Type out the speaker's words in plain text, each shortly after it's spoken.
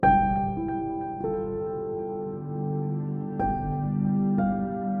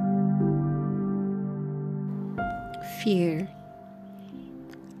Fear.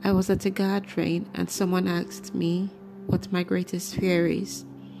 I was at a gathering and someone asked me what my greatest fear is.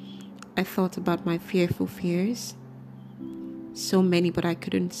 I thought about my fearful fears. So many, but I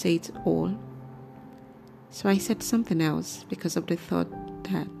couldn't say it all. So I said something else because of the thought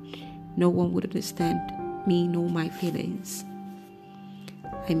that no one would understand me nor my feelings.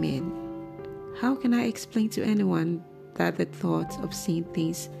 I mean, how can I explain to anyone that the thought of seeing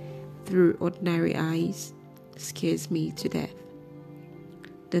things through ordinary eyes scares me to death?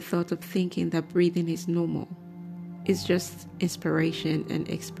 The thought of thinking that breathing is normal is just inspiration and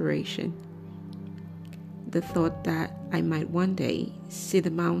expiration. The thought that I might one day see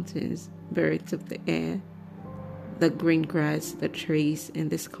the mountains, birds of the air, the green grass, the trees in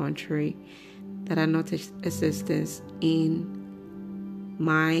this country that are not existence in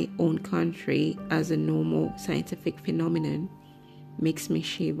my own country as a normal scientific phenomenon makes me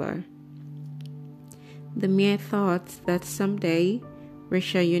shiver. The mere thought that someday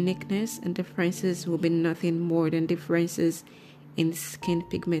racial uniqueness and differences will be nothing more than differences in skin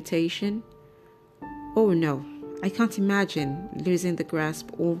pigmentation. Oh no, I can't imagine losing the grasp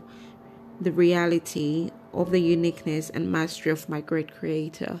of the reality of the uniqueness and mastery of my great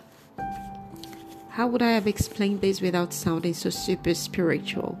creator. How would I have explained this without sounding so super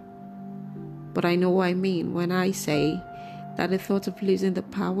spiritual? But I know what I mean when I say that the thought of losing the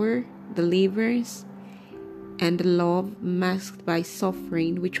power, the levers, and the love masked by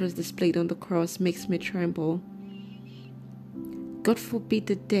suffering which was displayed on the cross makes me tremble. God forbid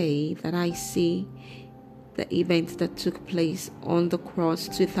the day that I see the events that took place on the cross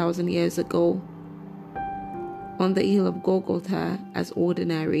 2,000 years ago on the hill of Golgotha as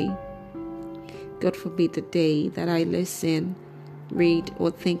ordinary. God forbid the day that I listen, read,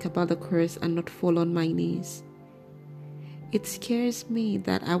 or think about the cross and not fall on my knees. It scares me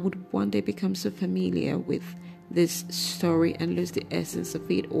that I would one day become so familiar with this story and lose the essence of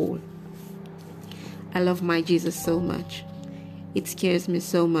it all. I love my Jesus so much. It scares me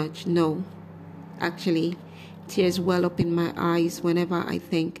so much. No, actually, tears well up in my eyes whenever I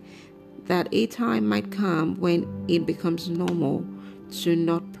think that a time might come when it becomes normal to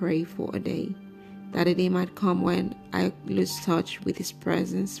not pray for a day. That a day might come when I lose touch with His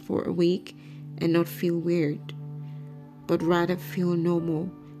presence for a week and not feel weird, but rather feel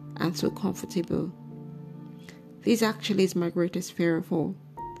normal and so comfortable. This actually is my greatest fear of all,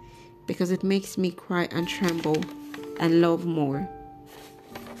 because it makes me cry and tremble and love more.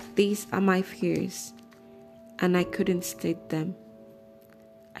 These are my fears, and I couldn't state them.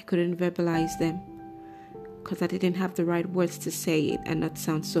 I couldn't verbalize them, because I didn't have the right words to say it and not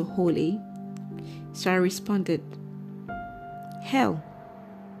sound so holy. So I responded, hell.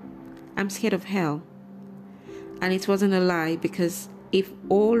 I'm scared of hell. And it wasn't a lie, because if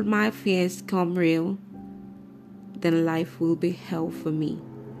all my fears come real, then life will be hell for me.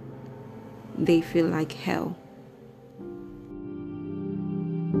 They feel like hell.